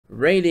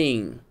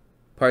raiding,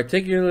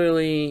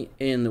 particularly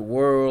in the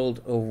World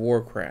of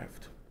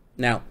Warcraft.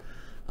 Now,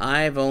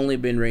 I've only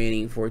been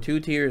raiding for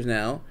 2 tiers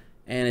now,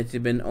 and it's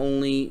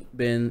only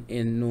been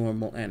in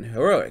normal and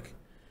heroic.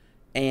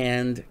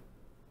 And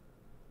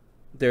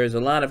there's a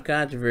lot of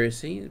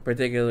controversy,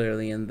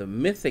 particularly in the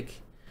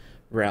mythic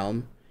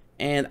realm,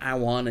 and I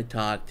want to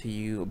talk to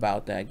you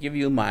about that, give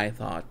you my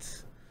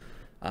thoughts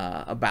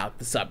about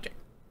the subject.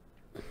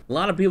 A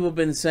lot of people have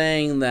been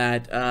saying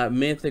that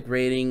mythic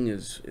raiding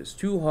is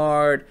too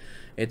hard,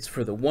 it's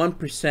for the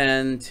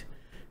 1%,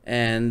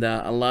 and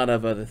a lot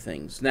of other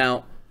things.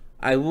 Now,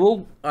 I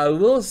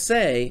will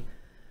say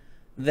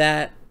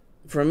that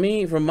for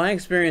me, from my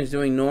experience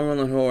doing normal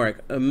and heroic,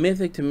 a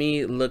mythic to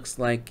me looks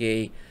like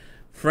a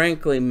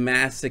frankly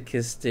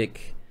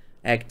masochistic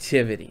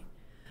activity.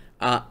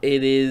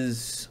 It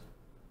is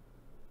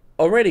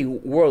already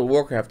World of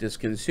Warcraft is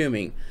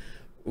consuming.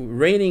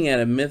 Raiding at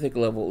a mythic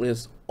level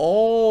is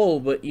all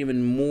but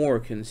even more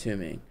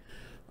consuming.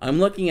 I'm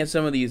looking at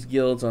some of these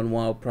guilds on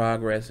WoW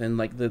Progress, and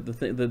like the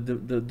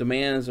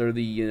demands or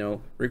the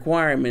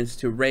requirements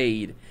to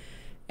raid,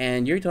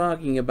 and you're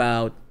talking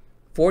about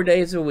 4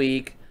 days a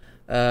week,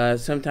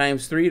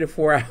 sometimes 3 to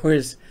 4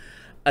 hours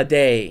a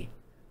day.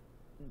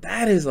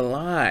 That is a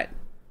lot.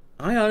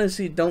 I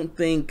honestly don't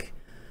think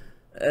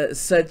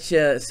such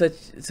a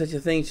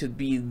thing should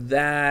be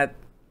that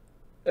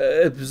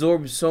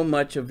absorb so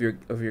much of your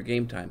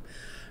game time,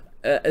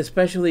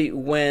 especially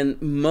when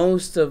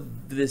most of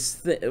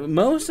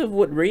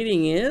what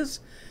raiding is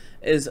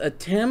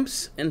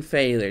attempts and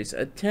failures,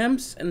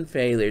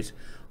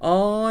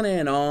 on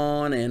and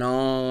on and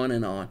on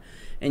and on.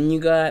 And you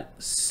got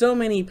so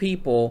many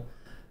people,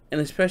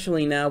 and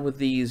especially now with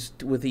these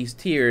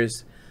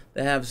tiers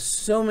that have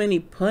so many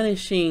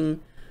punishing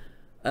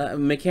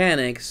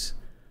mechanics.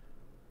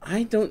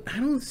 I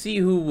don't see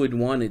who would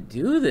want to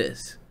do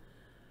this.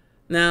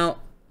 Now,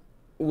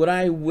 would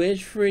I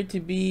wish for it to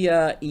be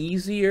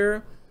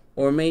easier,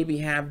 or maybe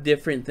have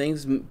different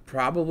things?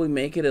 Probably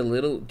make it a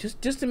little,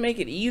 just to make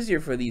it easier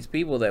for these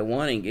people that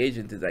want to engage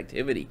in this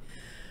activity.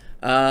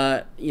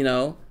 Not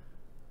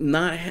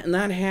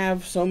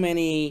have so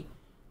many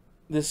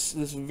this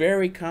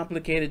very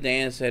complicated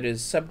dance that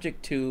is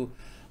subject to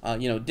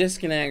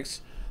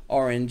disconnects,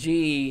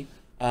 RNG,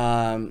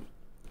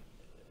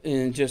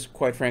 and just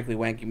quite frankly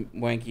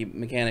wanky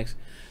mechanics.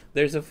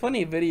 There's a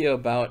funny video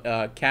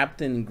about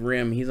Captain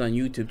Grimm. He's on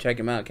YouTube. Check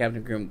him out,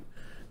 Captain Grimm.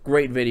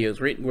 Great videos,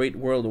 great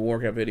World of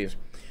Warcraft videos.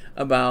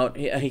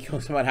 He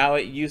goes about how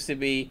it used to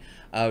be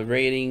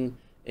raiding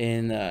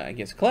in I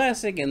guess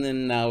Classic, and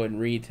then now in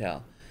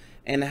retail,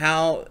 and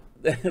how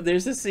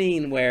there's a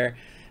scene where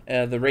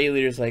the raid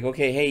leader's like,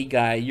 okay, hey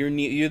guy, you're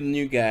the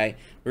new guy.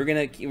 We're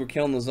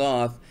killing the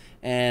Zoth,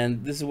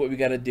 and this is what we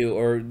got to do,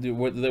 or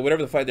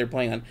whatever the fight they're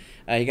playing on.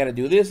 You got to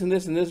do this and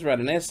this and this, write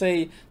an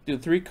essay, do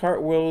 3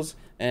 cartwheels,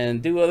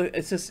 and do other.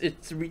 It's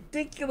a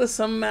ridiculous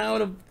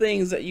amount of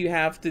things that you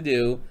have to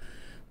do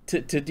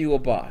to do a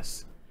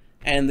boss.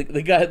 And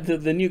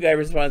the new guy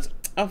responds,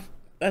 oh,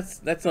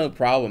 that's no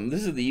problem.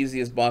 This is the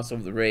easiest boss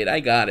of the raid. I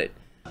got it.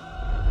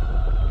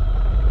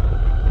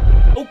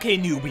 Okay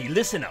newbie,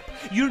 listen up.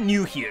 You're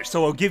new here,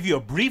 so I'll give you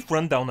a brief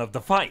rundown of the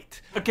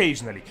fight.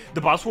 Occasionally,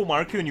 the boss will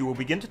mark you and you will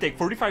begin to take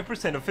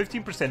 45% of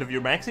 15% of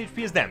your max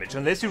HP as damage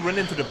unless you run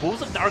into the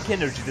pools of dark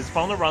energy that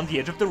spawn around the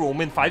edge of the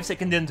room in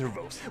 5-second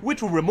intervals,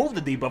 which will remove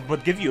the debuff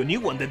but give you a new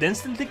one that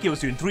instantly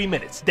kills you in 3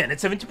 minutes. Then at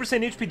 70%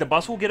 HP the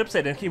boss will get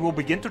upset and he will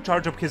begin to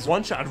charge up his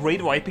one-shot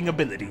raid wiping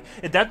ability.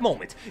 At that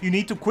moment, you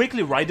need to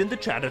quickly write in the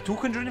chat a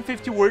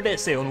 250-word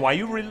essay on why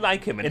you really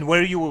like him and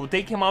where you will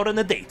take him out on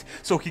a date,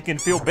 so he can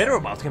feel better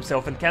about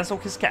himself and cancel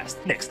his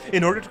cast. Next,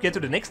 in order to get to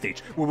the next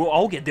stage, we will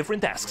all get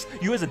different tasks.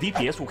 You as a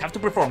DPS will have to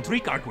perform 3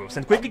 cartwheels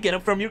and quickly get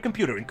up from your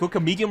computer and cook a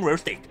medium rare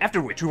steak,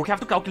 after which you will have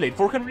to calculate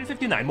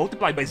 459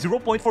 multiplied by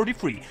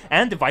 0.43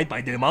 and divide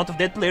by the amount of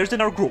dead players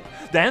in our group.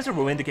 The answer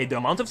will indicate the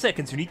amount of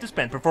seconds you need to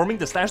spend performing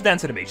the slash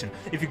dance animation.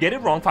 If you get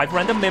it wrong, 5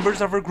 random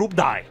members of our group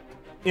die.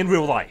 In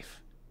real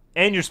life.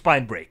 And your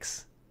spine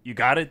breaks. You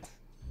got it?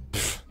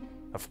 Pfft,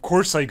 of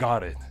course I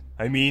got it.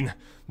 I mean,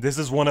 this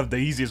is one of the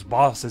easiest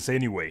bosses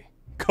anyway.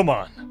 Come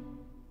on.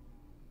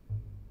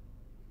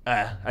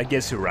 I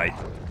guess you're right.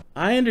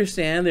 I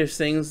understand there's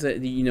things that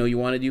you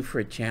want to do for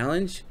a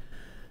challenge,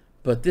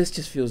 but this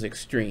just feels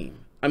extreme.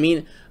 I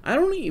mean, I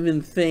don't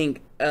even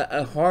think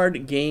a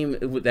hard game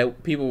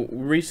that people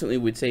recently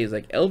would say is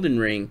like Elden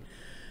Ring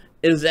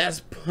is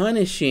as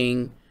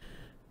punishing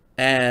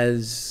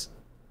as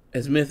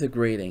Mythic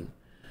Raiding.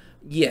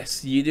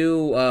 Yes, you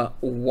do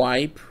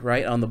wipe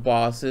right on the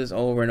bosses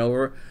over and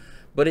over,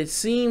 but it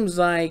seems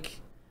like,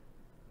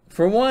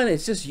 for one,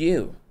 it's just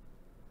you.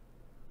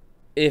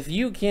 If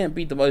you can't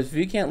beat the boss, if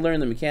you can't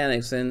learn the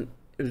mechanics, then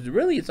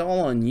it's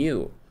all on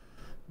you.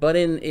 But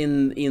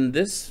in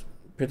this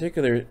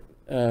particular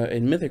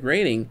in Mythic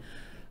Raiding,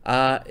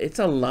 it's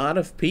a lot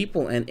of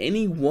people, and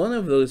any one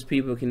of those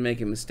people can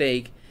make a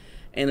mistake.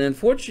 And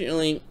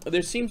unfortunately,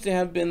 there seems to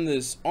have been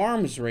this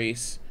arms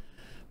race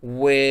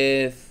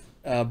with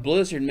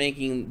Blizzard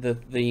making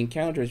the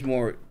encounters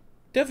more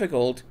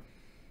difficult,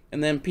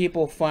 and then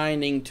people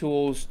finding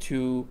tools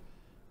to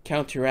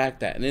counteract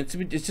that. And it's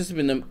just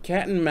been a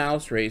cat and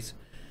mouse race,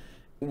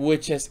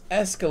 which has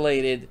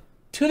escalated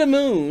to the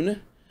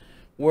moon,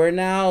 where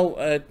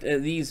now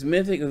these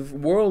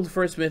world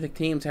first mythic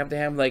teams have to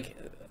have like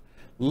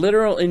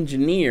literal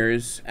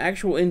engineers,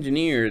 actual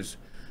engineers,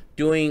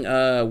 doing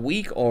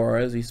weak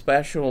auras, these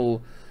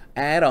special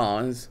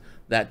add-ons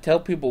that tell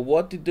people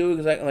what to do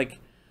exactly. Like,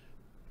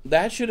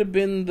 that should have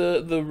been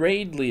the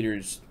raid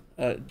leader's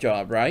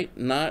job, right?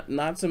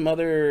 Not some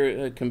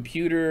other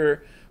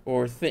computer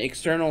or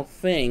external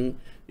thing.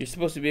 You're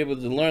supposed to be able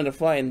to learn to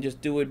fly and just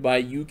do it by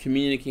you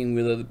communicating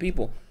with other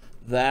people.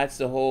 That's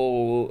the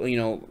whole, you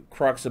know,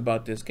 crux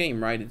about this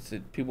game, right? It's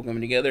people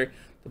coming together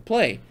to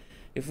play.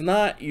 If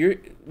not, you're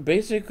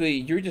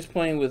just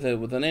playing with an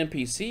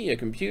NPC, a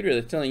computer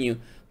that's telling you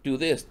do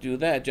this, do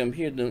that, jump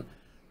here,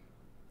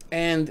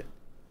 and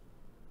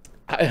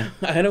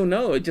I don't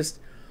know. It just,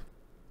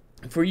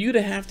 for you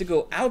to have to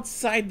go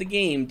outside the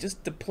game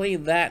just to play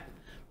that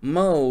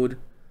mode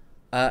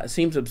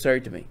seems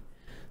absurd to me.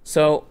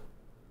 So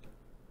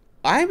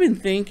I've been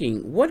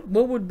thinking, what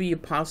would be a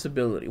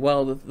possibility?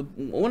 Well,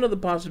 one of the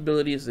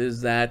possibilities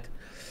is that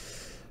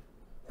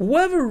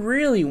whoever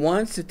really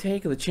wants to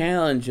take the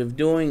challenge of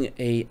doing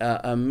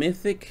a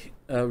mythic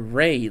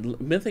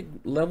mythic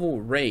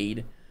level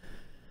raid,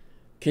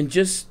 can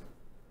just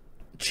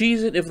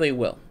cheese it if they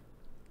will.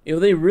 If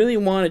they really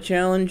want a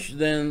challenge,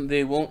 then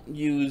they won't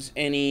use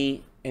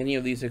any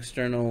of these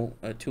external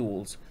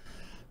tools.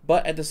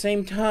 But at the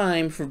same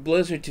time, for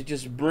Blizzard to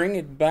just bring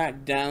it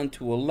back down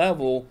to a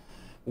level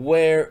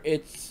where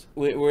it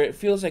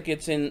feels like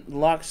it's in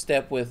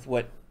lockstep with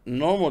what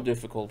normal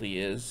difficulty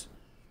is,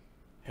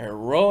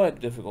 heroic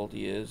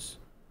difficulty is,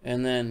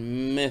 and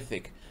then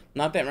mythic.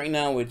 Not that right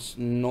now it's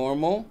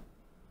normal,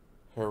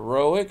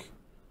 heroic,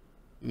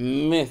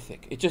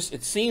 mythic.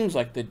 It seems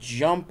like the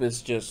jump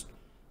is just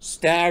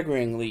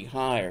staggeringly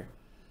higher,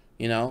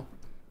 you know.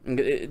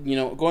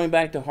 Going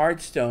back to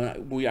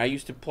Hearthstone, I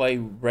used to play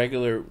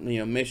regular,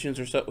 missions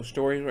or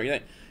stories like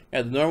that.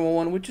 Yeah, the normal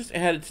one, which just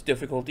had its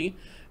difficulty,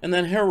 and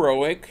then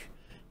heroic,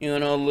 a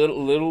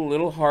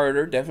little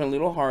harder, definitely a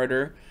little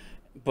harder,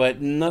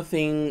 but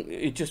nothing.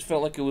 It just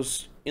felt like it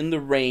was in the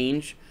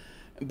range.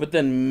 But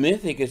then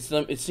mythic,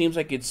 it seems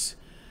like it's.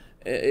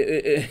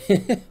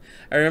 I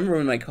remember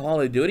in my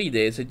Call of Duty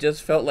days, it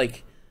just felt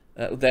like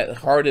that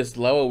hardest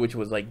level, which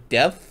was like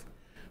death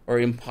or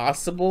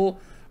impossible,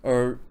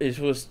 or it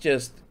was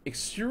just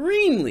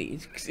extremely.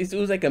 It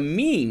was like a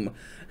meme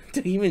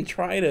to even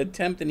try to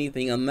attempt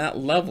anything on that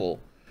level,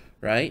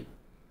 right?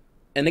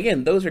 And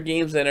again, those are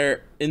games that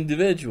are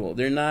individual.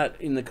 They're not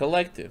in the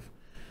collective.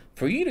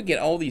 For you to get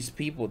all these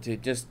people to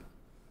just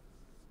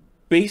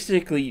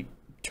basically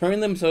turn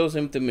themselves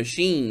into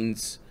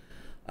machines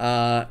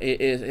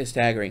is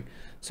staggering.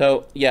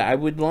 So yeah, I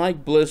would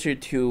like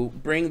Blizzard to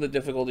bring the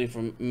difficulty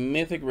from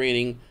Mythic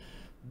Raiding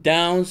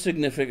down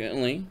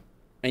significantly,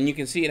 and you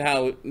can see it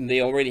how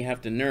they already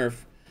have to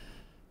nerf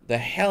the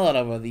hell out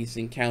of these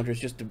encounters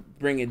just to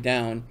bring it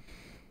down.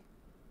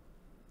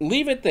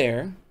 Leave it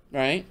there,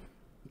 right?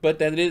 But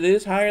that it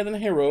is higher than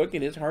heroic,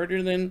 it is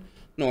harder than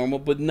normal,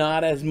 but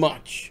not as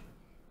much,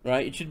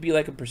 right? It should be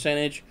like a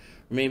percentage,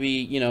 or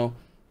maybe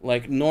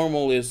like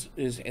normal is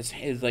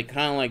like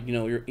kind of like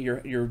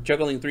you're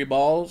juggling 3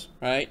 balls,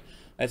 right?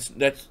 That's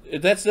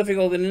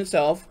difficult in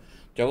itself.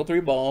 Juggle 3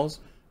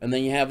 balls, and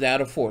then you have the out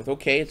of 4th.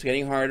 Okay, it's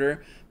getting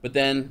harder, but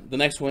then the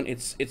next one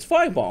it's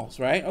 5 balls,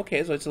 right?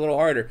 Okay, so it's a little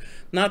harder.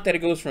 Not that it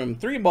goes from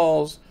 3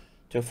 balls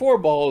to 4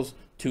 balls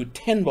to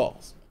 10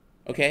 balls.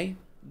 Okay,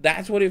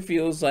 that's what it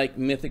feels like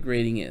Mythic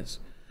Raiding is.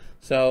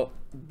 So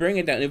bring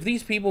it down. If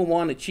these people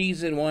want to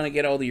cheese it, want to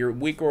get all your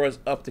weak auras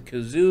up to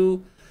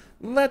kazoo,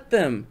 let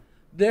them.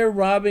 They're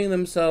robbing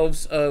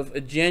themselves of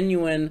a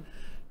genuine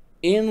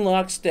in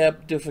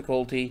lockstep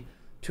difficulty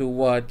to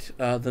what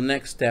the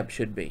next step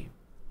should be.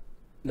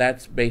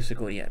 That's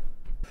basically it.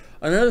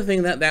 Another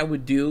thing that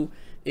would do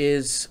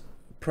is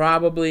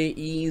probably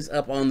ease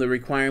up on the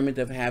requirement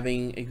of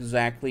having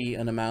exactly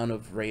an amount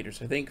of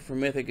raiders. I think for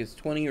Mythic it's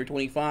 20 or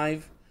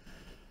 25.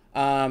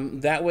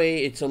 That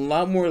way it's a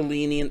lot more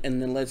lenient and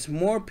then lets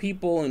more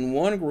people in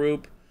one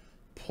group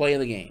play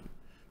the game.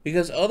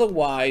 Because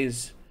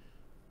otherwise,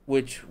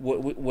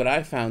 what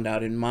I found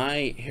out in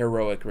my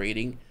heroic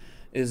rating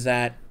is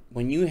that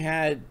when you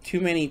had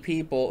too many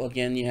people,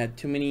 again, you had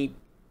too many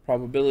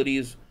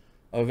probabilities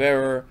of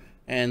error,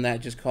 and that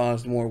just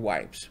caused more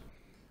wipes.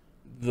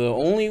 The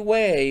only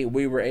way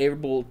we were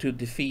able to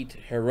defeat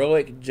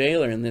heroic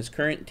jailer in this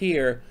current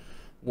tier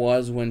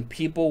was when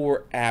people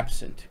were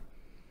absent.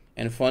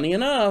 And funny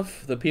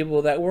enough, the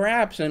people that were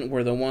absent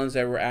were the ones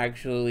that were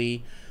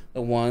actually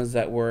the ones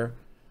that were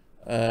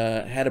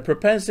had a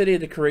propensity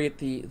to create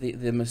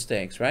the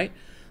mistakes, right?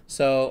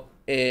 So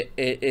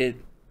it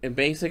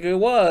basically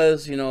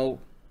was,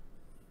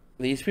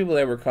 these people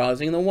that were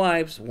causing the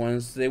wipes,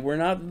 once they were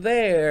not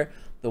there,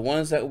 the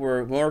ones that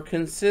were more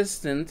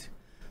consistent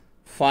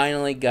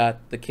finally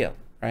got the kill,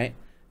 right?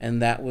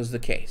 And that was the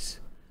case.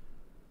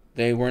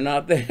 They were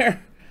not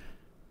there.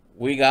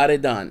 we got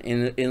it done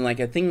in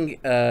like I think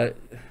at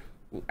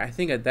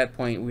that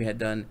point we had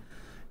done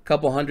a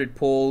couple hundred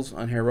pulls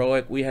on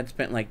heroic. We had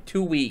spent like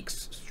 2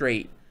 weeks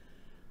straight,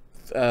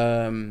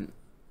 12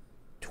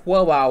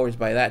 hours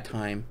by that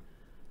time,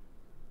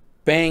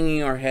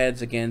 banging our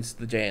heads against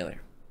the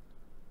jailer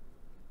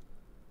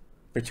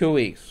for 2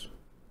 weeks,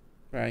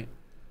 right?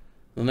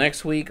 The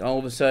next week, all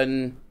of a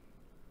sudden,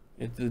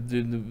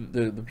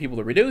 the people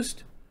are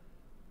reduced.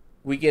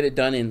 We get it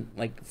done in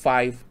like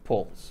 5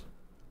 pulls,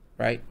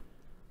 right?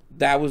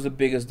 That was the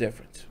biggest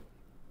difference.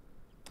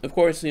 Of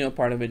course, you know,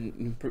 part of it,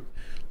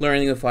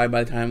 learning the fight.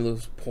 By the time of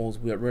those pulls,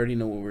 we already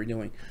know what we were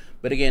doing.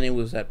 But again, it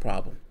was that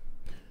problem.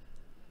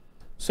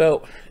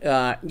 So,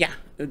 yeah,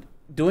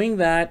 doing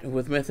that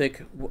with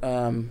Mythic,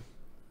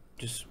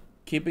 just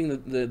keeping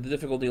the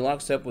difficulty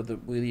lockstep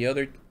with the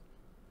other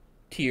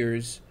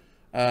tiers,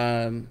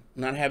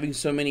 not having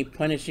so many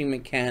punishing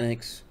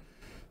mechanics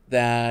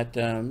that,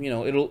 you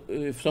know,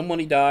 if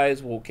somebody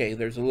dies, well, okay,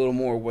 there's a little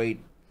more weight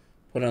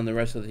put on the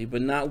rest of the team,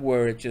 but not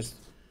where it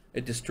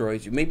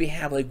destroys you. Maybe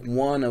have like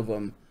one of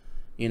them,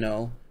 you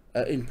know,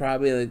 in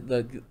probably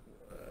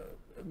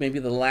maybe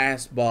the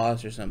last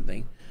boss or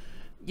something.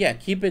 Yeah,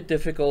 keep it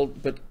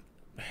difficult, but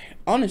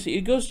honestly,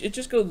 it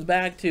just goes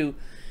back to,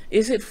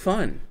 is it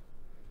fun?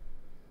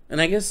 And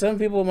I guess some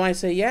people might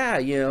say, yeah,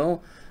 you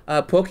know,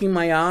 poking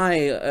my eye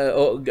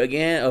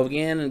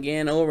again and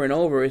again over and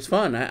over is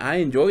fun. I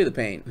enjoy the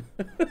pain.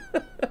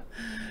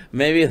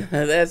 Maybe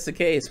that's the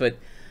case, but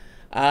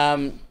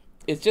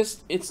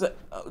it's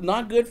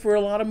not good for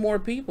a lot of more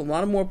people. A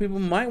lot of more people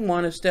might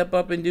want to step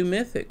up and do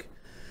Mythic.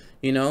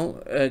 You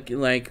know,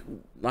 like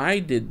I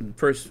did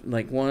first,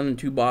 like 1 and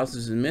 2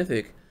 bosses in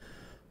Mythic,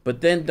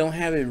 but then don't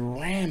have it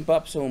ramp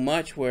up so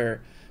much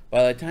where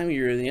by the time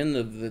you're at the end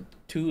of the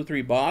 2 or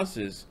 3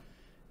 bosses,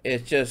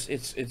 it's just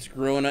it's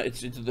grown up.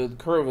 The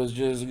curve has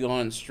just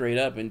gone straight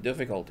up in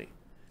difficulty.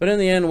 But in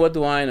the end, what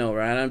do I know,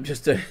 right? I'm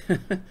just a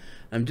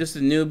I'm just a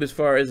noob as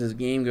far as this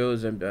game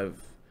goes.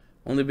 I've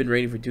only been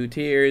rating for 2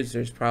 tiers.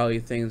 There's probably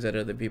things that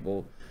other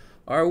people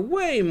are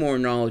way more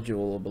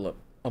knowledgeable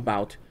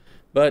about.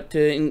 But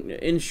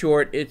in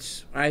short,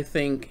 I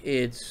think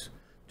it's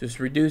just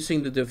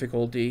reducing the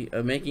difficulty,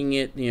 making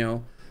it, you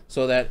know,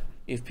 so that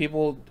if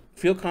people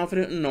feel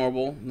confident in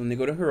normal, then they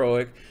go to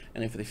heroic,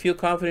 and if they feel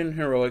confident in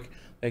heroic,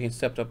 they can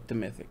step up to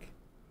Mythic,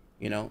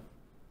 you know,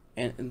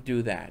 and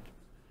do that.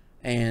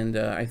 And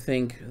I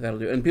think that'll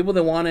do. And people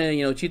that want to,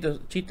 you know,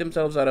 cheat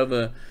themselves out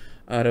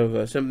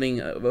of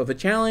something of a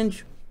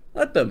challenge,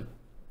 let them,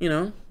 you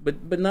know,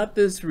 but not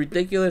this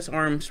ridiculous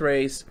arms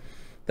race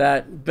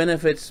that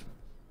benefits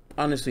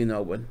honestly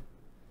no one.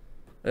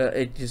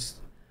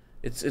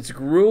 It's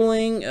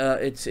grueling.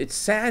 It's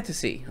sad to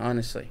see,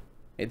 honestly.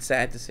 It's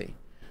sad to see.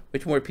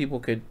 Which more people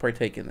could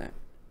partake in that.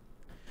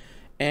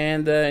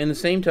 And in the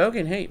same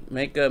token, hey,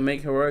 make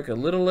heroic a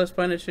little less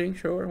punishing,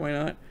 sure, why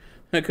not?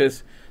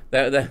 Because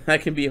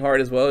that can be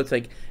hard as well. It's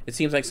like, it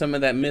seems like some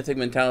of that Mythic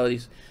mentality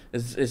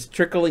is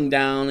trickling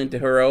down into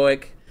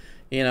heroic,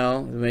 you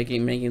know,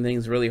 making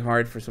things really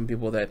hard for some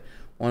people that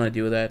want to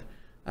do that.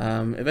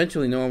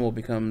 Eventually, normal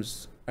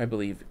becomes, I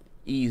believe,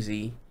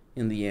 easy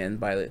in the end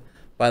by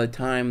the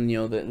time, you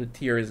know, the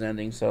tier is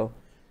ending. So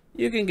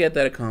you can get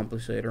that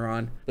accomplished later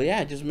on. But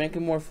yeah, just make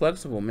it more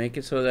flexible. Make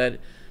it so that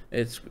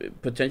it's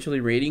potentially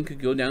raiding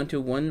could go down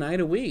to 1 night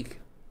a week.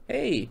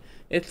 Hey,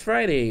 it's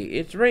Friday,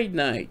 it's raid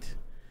night.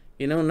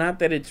 You know, not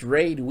that it's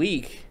raid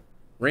week.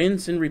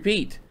 Rinse and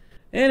repeat.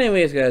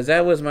 Anyways, guys,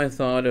 that was my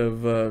thought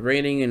of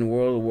raiding in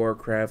World of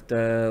Warcraft.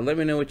 Let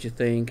me know what you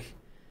think.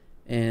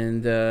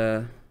 And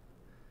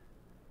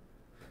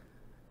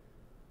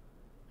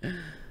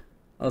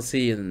I'll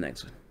see you in the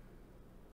next one.